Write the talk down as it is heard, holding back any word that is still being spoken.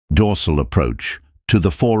Dorsal approach to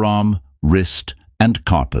the forearm, wrist, and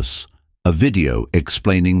carpus. A video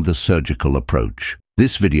explaining the surgical approach.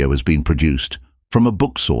 This video has been produced from a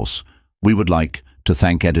book source. We would like to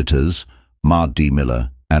thank editors Mard D.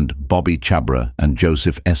 Miller and Bobby Chabra and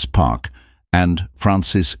Joseph S. Park and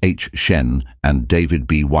Francis H. Shen and David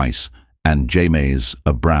B. Weiss and James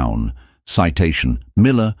A. Brown. Citation: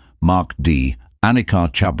 Miller, Mark D.,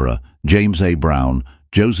 Annika Chabra, James A. Brown,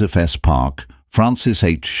 Joseph S. Park, Francis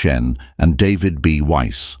H. Shen and David B.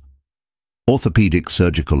 Weiss. Orthopedic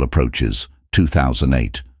Surgical Approaches,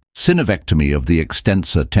 2008. Synovectomy of the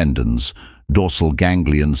extensor tendons, dorsal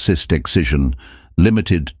ganglion cyst excision,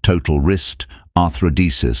 limited total wrist,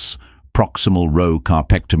 arthrodesis, proximal row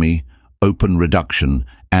carpectomy, open reduction,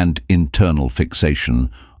 and internal fixation,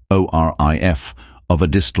 ORIF, of a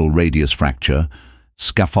distal radius fracture,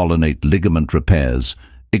 scapholinate ligament repairs,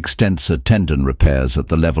 extensor tendon repairs at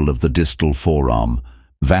the level of the distal forearm,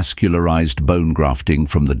 vascularized bone grafting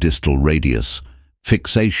from the distal radius,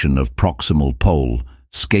 fixation of proximal pole,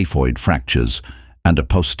 scaphoid fractures, and a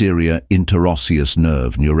posterior interosseous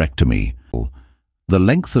nerve neurectomy. The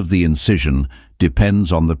length of the incision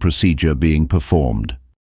depends on the procedure being performed.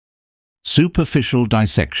 Superficial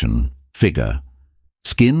dissection, figure.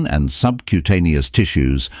 Skin and subcutaneous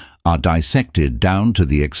tissues are dissected down to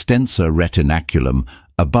the extensor retinaculum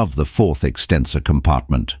above the fourth extensor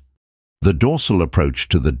compartment. The dorsal approach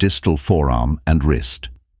to the distal forearm and wrist.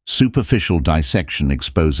 Superficial dissection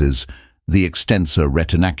exposes the extensor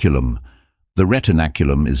retinaculum. The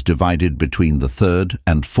retinaculum is divided between the third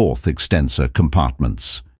and fourth extensor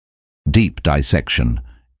compartments. Deep dissection.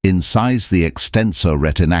 Incise the extensor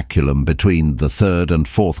retinaculum between the third and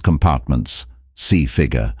fourth compartments. See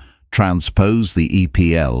figure. Transpose the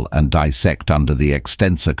EPL and dissect under the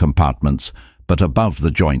extensor compartments, but above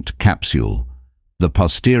the joint capsule. The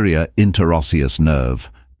posterior interosseous nerve,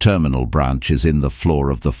 terminal branch, is in the floor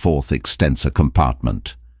of the fourth extensor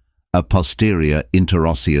compartment. A posterior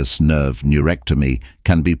interosseous nerve neurectomy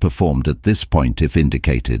can be performed at this point if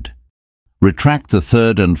indicated. Retract the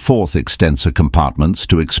third and fourth extensor compartments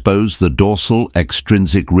to expose the dorsal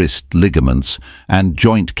extrinsic wrist ligaments and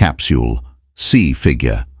joint capsule. See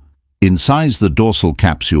figure. Incise the dorsal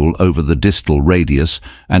capsule over the distal radius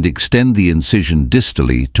and extend the incision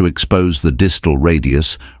distally to expose the distal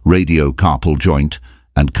radius, radiocarpal joint,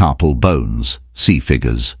 and carpal bones. See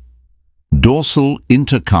figures. Dorsal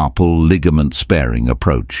intercarpal ligament sparing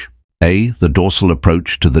approach. A. The dorsal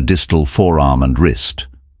approach to the distal forearm and wrist.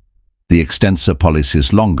 The extensor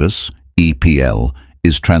pollicis longus, EPL,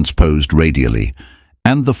 is transposed radially,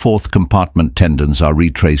 and the fourth compartment tendons are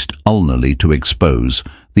retraced ulnarly to expose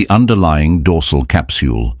the underlying dorsal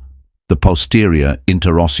capsule. The posterior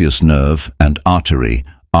interosseous nerve and artery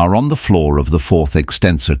are on the floor of the fourth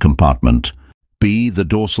extensor compartment. B. The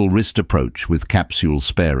dorsal wrist approach with capsule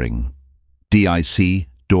sparing. DIC,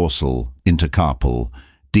 dorsal intercarpal.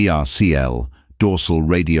 DRCL, dorsal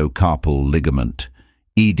radiocarpal ligament.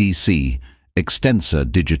 EDC, extensor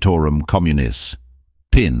digitorum communis.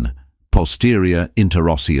 PIN, posterior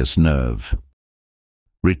interosseous nerve.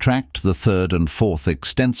 Retract the third and fourth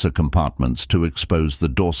extensor compartments to expose the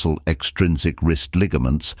dorsal extrinsic wrist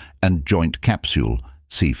ligaments and joint capsule.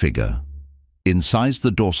 See figure. Incise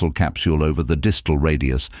the dorsal capsule over the distal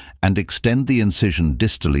radius and extend the incision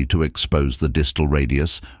distally to expose the distal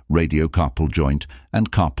radius, radiocarpal joint,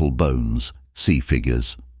 and carpal bones. See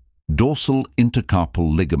figures. Dorsal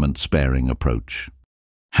intercarpal ligament sparing approach.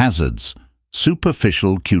 Hazards: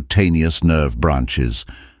 superficial cutaneous nerve branches,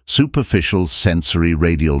 superficial sensory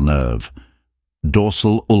radial nerve,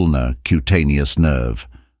 dorsal ulnar cutaneous nerve.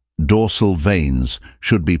 Dorsal veins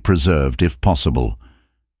should be preserved if possible.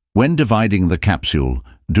 When dividing the capsule,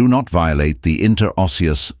 do not violate the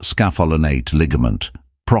interosseous scapholinate ligament.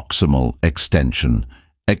 Proximal extension.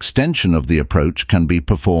 Extension of the approach can be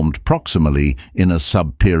performed proximally in a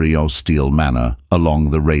subperiosteal manner along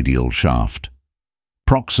the radial shaft.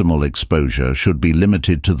 Proximal exposure should be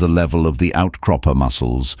limited to the level of the outcropper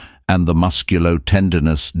muscles and the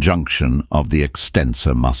musculotendinous junction of the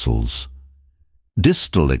extensor muscles.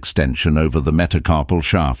 Distal extension over the metacarpal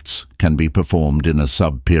shafts can be performed in a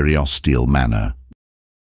subperiosteal manner.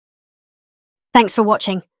 Thanks for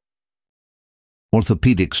watching.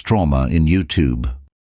 Orthopedics Trauma in YouTube.